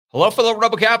Hello, fellow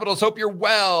Rebel Capitals. Hope you're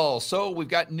well. So we've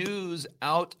got news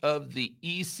out of the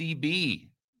ECB,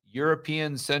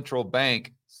 European Central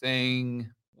Bank, saying,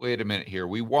 wait a minute here.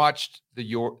 We watched the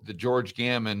George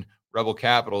Gammon Rebel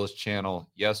Capitalist channel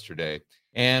yesterday,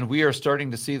 and we are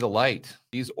starting to see the light.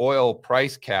 These oil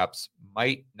price caps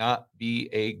might not be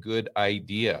a good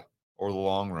idea over the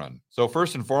long run. So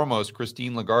first and foremost,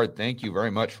 Christine Lagarde, thank you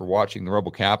very much for watching the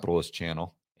Rebel Capitalist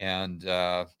channel. And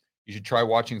you should try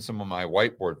watching some of my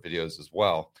whiteboard videos as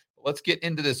well. But let's get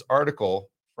into this article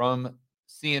from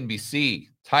CNBC.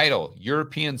 Title: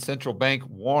 European Central Bank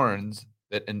warns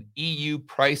that an EU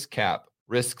price cap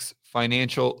risks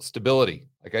financial stability.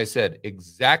 Like I said,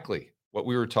 exactly what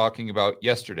we were talking about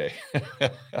yesterday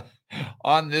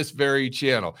on this very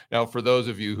channel. Now, for those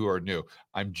of you who are new,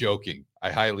 I'm joking.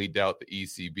 I highly doubt the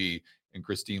ECB and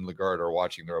Christine Lagarde are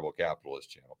watching the Rebel Capitalist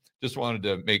channel. Just wanted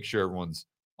to make sure everyone's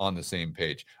on the same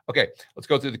page. Okay, let's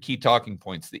go through the key talking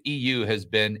points. The EU has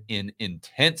been in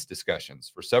intense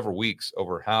discussions for several weeks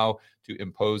over how to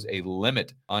impose a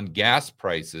limit on gas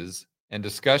prices, and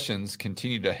discussions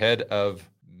continued ahead of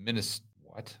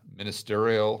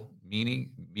ministerial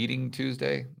meeting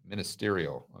Tuesday.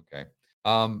 Ministerial. Okay.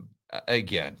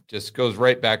 Again, just goes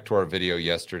right back to our video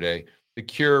yesterday. The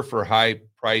cure for high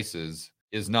prices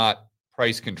is not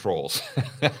price controls.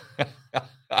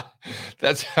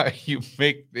 That's how you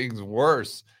make things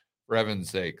worse, for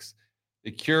heaven's sakes.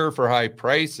 The cure for high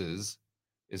prices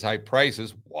is high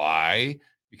prices. Why?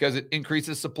 Because it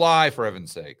increases supply, for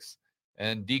heaven's sakes,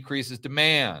 and decreases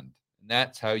demand. And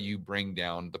that's how you bring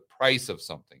down the price of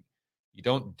something. You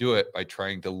don't do it by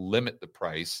trying to limit the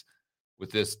price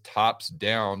with this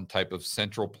tops-down type of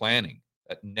central planning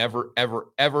that never, ever,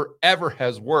 ever, ever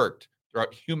has worked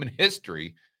throughout human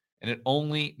history. And it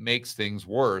only makes things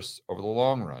worse over the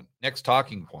long run. Next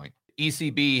talking point.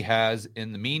 ECB has,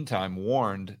 in the meantime,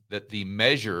 warned that the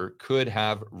measure could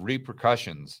have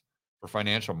repercussions for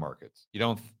financial markets. You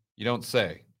don't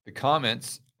say. The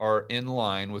comments are in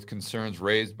line with concerns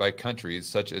raised by countries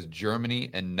such as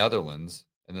Germany and the Netherlands,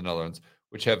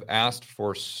 which have asked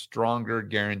for stronger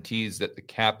guarantees that the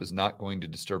cap is not going to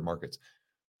disturb markets.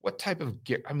 What type of,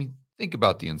 think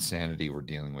about the insanity we're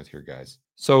dealing with here, guys.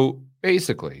 So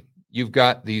basically, you've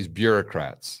got these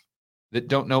bureaucrats that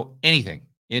don't know anything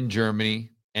in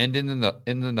Germany and in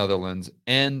the Netherlands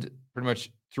and pretty much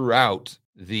throughout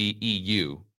the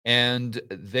EU. And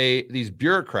these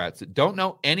bureaucrats that don't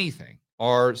know anything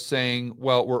are saying,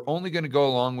 well, we're only going to go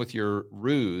along with your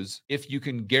ruse if you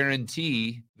can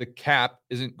guarantee the cap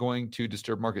isn't going to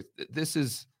disturb markets. This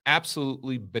is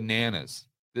absolutely bananas.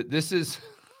 This is...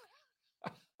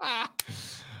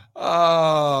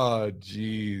 Oh,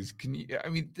 geez.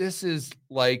 This is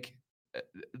like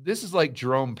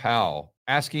Jerome Powell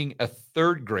asking a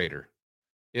third grader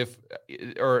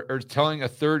or telling a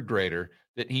third grader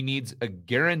that he needs a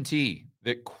guarantee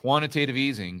that quantitative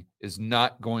easing is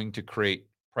not going to create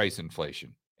price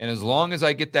inflation. And as long as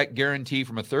I get that guarantee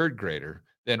from a third grader,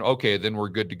 then we're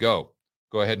good to go.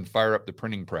 Go ahead and fire up the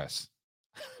printing press.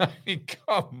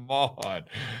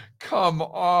 Come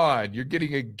on. You're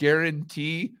getting a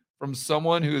guarantee from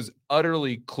someone who is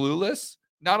utterly clueless.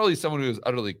 Not only someone who is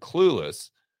utterly clueless,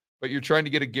 but you're trying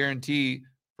to get a guarantee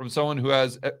from someone who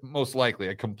has most likely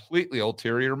a completely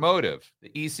ulterior motive. The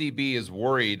ECB is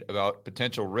worried about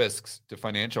potential risks to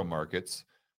financial markets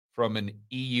from an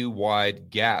EU-wide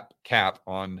cap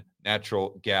on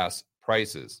natural gas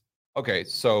prices. Okay,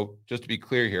 so just to be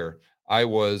clear here, I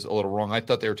was a little wrong. I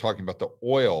thought they were talking about the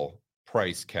oil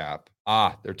price cap.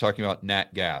 They're talking about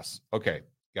nat gas. Okay,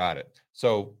 got it.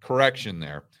 So correction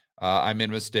there. I made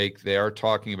a mistake. They are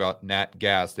talking about nat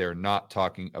gas. They're not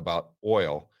talking about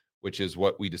oil, which is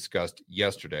what we discussed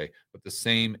yesterday, but the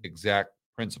same exact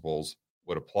principles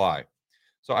would apply.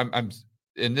 So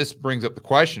and this brings up the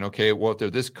question, okay, well, if they're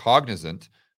this cognizant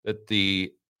that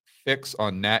the fix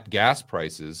on nat gas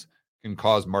prices can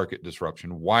cause market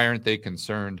disruption, why aren't they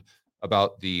concerned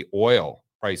about the oil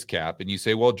price cap? And you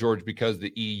say, well, George, because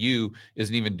the EU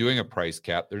isn't even doing a price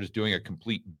cap, they're just doing a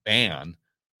complete ban.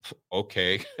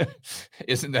 Okay,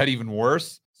 isn't that even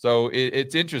worse? So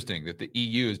it's interesting that the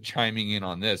EU is chiming in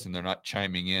on this, and they're not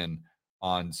chiming in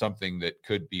on something that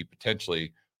could be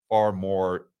potentially far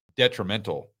more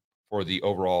detrimental for the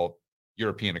overall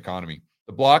European economy.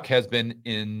 The bloc has been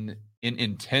in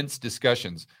intense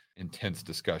discussions.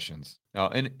 Now,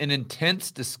 an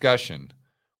intense discussion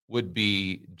would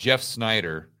be Jeff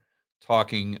Snyder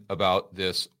talking about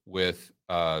this with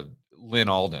Lynn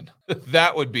Alden.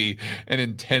 That would be an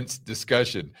intense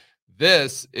discussion.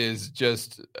 This is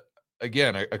just,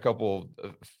 again, a couple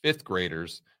of third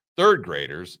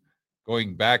graders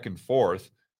going back and forth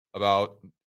about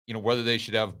whether they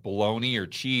should have bologna or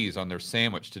cheese on their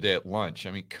sandwich today at lunch.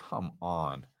 I mean, come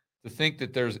on. To think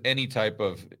that there's any type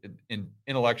of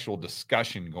intellectual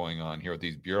discussion going on here with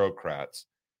these bureaucrats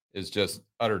is just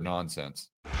utter nonsense.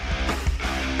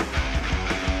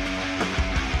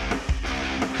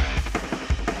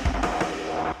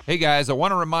 Hey guys, I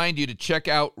want to remind you to check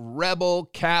out Rebel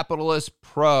Capitalist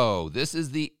Pro. This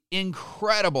is the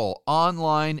incredible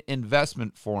online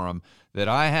investment forum that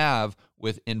I have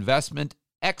with investment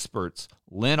experts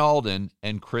Lynn Alden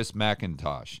and Chris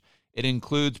McIntosh. It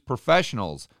includes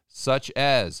professionals such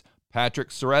as Patrick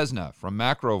Ceresna from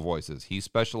Macro Voices. He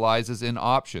specializes in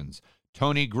options.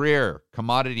 Tony Greer,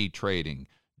 commodity trading.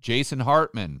 Jason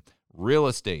Hartman, real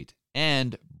estate.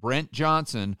 And Brent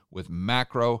Johnson with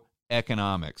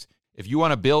macroeconomics. If you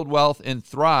want to build wealth and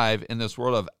thrive in this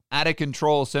world of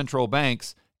out-of-control central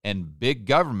banks and big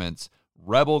governments,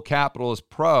 Rebel Capitalist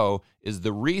Pro is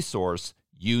the resource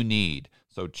you need.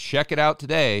 So check it out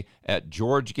today at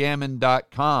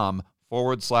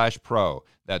georgegammon.com/pro.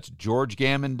 That's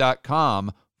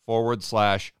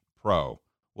georgegammon.com/pro.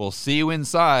 We'll see you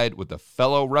inside with the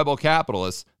fellow Rebel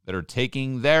capitalists that are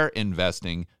taking their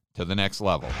investing to the next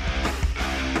level.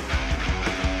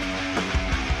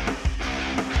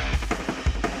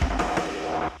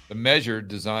 The measure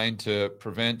designed to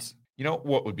prevent,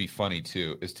 what would be funny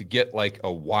too, is to get like a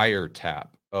wiretap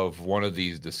of one of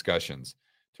these discussions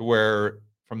to where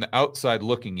from the outside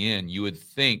looking in, you would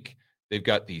think they've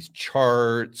got these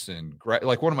charts and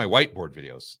like one of my whiteboard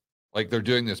videos, like they're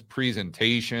doing this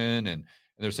presentation and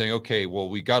they're saying, okay, well,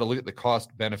 we got to look at the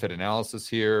cost benefit analysis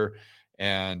here.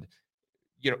 And,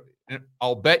 and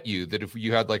I'll bet you that if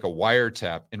you had like a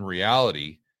wiretap in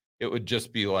reality, it would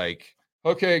just be like,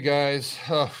 okay, guys,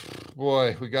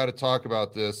 boy, we got to talk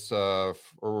about this, or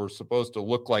we're supposed to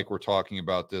look like we're talking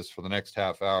about this for the next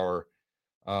half hour.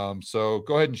 So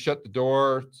go ahead and shut the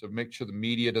door so make sure the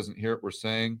media doesn't hear what we're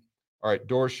saying. All right,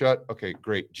 door shut. Okay,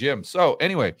 great. Jim. So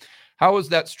anyway, how was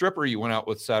that stripper you went out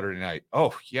with Saturday night?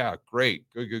 Oh, yeah, great.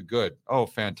 Good. Oh,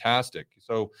 fantastic.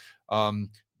 So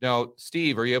now,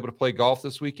 Steve, are you able to play golf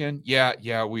this weekend?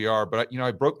 Yeah, we are. But,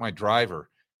 I broke my driver.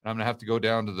 And I'm going to have to go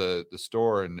down to the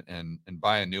store and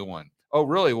buy a new one. Oh,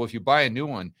 really? Well, if you buy a new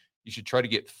one, you should try to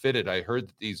get fitted. I heard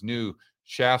that these new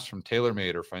shafts from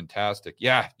TaylorMade are fantastic.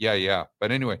 Yeah.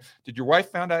 But anyway, did your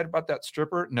wife find out about that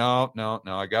stripper? No.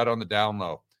 I got it on the down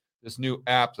low. This new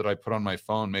app that I put on my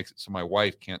phone makes it so my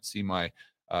wife can't see my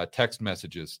text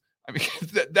messages. I mean,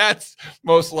 that's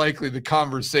most likely the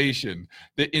conversation,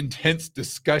 the intense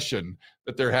discussion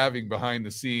that they're having behind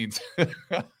the scenes.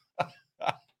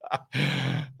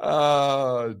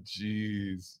 Oh,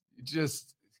 geez. You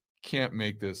just can't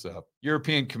make this up.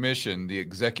 European Commission, the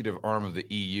executive arm of the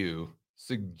EU,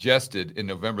 suggested in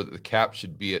November that the cap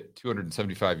should be at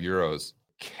 275 euros.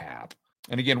 Cap.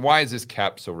 And again, why is this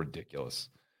cap so ridiculous?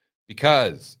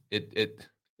 Because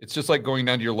it's just like going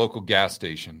down to your local gas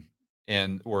station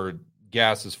where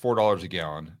gas is $4 a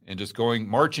gallon and just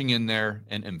marching in there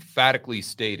and emphatically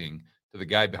stating to the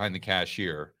guy behind the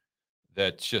cashier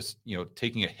that's just,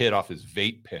 taking a hit off his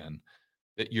vape pen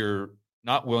that you're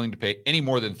not willing to pay any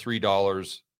more than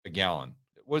 $3 a gallon.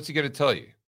 What's he going to tell you?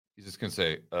 He's just going to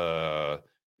say,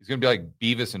 he's going to be like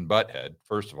Beavis and Butthead,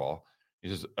 first of all. He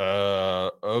says,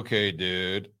 okay,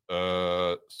 dude,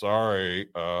 sorry.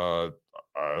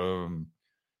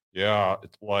 Yeah,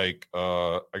 it's like,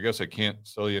 I guess I can't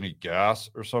sell you any gas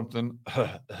or something.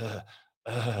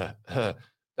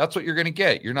 That's what you're going to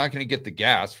get. You're not going to get the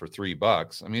gas for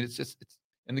 $3. I mean, it's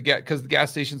and because the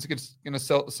gas station's going to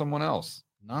sell it to someone else.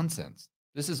 Nonsense.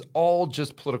 This is all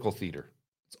just political theater.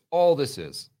 It's all this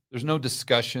is. There's no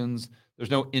discussions.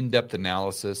 There's no in-depth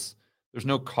analysis. There's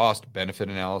no cost benefit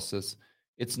analysis.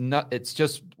 It's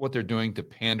just what they're doing to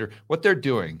pander. What they're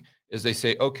doing is they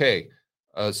say, okay,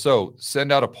 so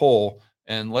send out a poll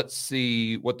and let's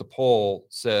see what the poll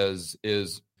says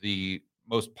is the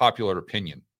most popular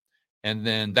opinion. And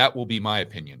then that will be my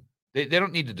opinion. They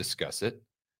don't need to discuss it.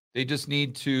 They just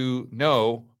need to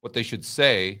know what they should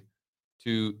say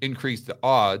to increase the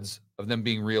odds of them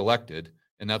being reelected.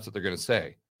 And that's what they're going to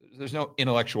say. There's no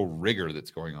intellectual rigor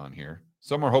that's going on here.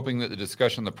 Some are hoping that the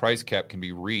discussion on the price cap can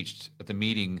be reached at the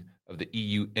meeting of the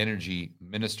EU energy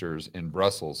ministers in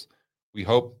Brussels. We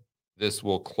hope this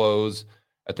will close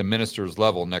at the ministers'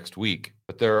 level next week,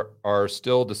 but there are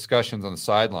still discussions on the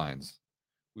sidelines.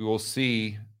 We will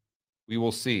see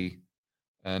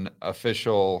an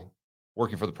official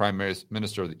working for the prime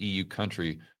minister of the EU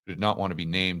country who did not want to be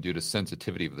named due to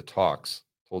sensitivity of the talks,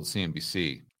 told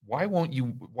CNBC. Why don't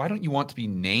you want to be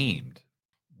named?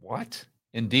 What?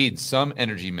 Indeed, some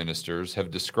energy ministers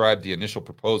have described the initial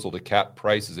proposal to cap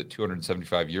prices at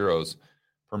 275 euros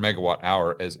per megawatt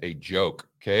hour as a joke.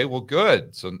 Okay, well,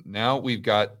 good. So now we've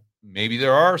got, maybe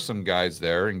there are some guys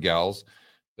there and gals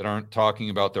that aren't talking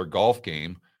about their golf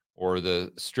game or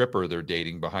the stripper they're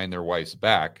dating behind their wife's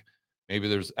back. Maybe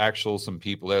there's some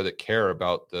people there that care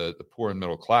about the poor and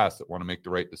middle class that want to make the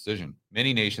right decision.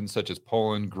 Many nations such as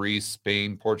Poland, Greece,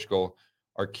 Spain, Portugal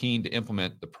are keen to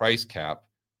implement the price cap.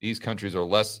 These countries are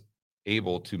less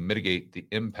able to mitigate the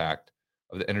impact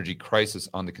of the energy crisis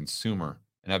on the consumer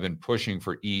and have been pushing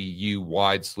for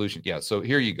EU-wide solution. Yeah, so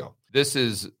here you go. This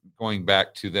is going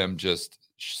back to them just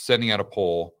sending out a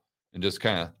poll and just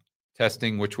kind of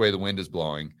testing which way the wind is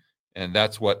blowing. And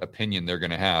that's what opinion they're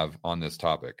going to have on this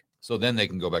topic. So then they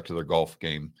can go back to their golf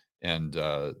game and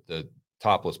the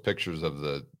topless pictures of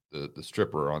the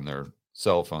stripper on their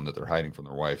cell phone that they're hiding from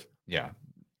their wife. Yeah,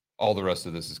 all the rest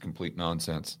of this is complete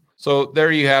nonsense. So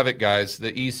there you have it, guys.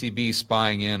 The ECB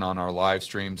spying in on our live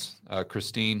streams.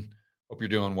 Christine, hope you're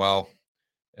doing well.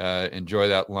 Enjoy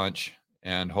that lunch,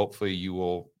 and hopefully you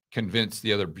will convince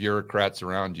the other bureaucrats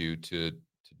around you to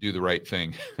do the right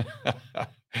thing.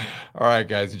 All right,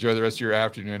 guys, enjoy the rest of your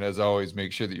afternoon. As always,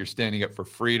 make sure that you're standing up for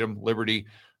freedom, liberty,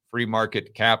 free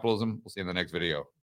market capitalism. We'll see you in the next video.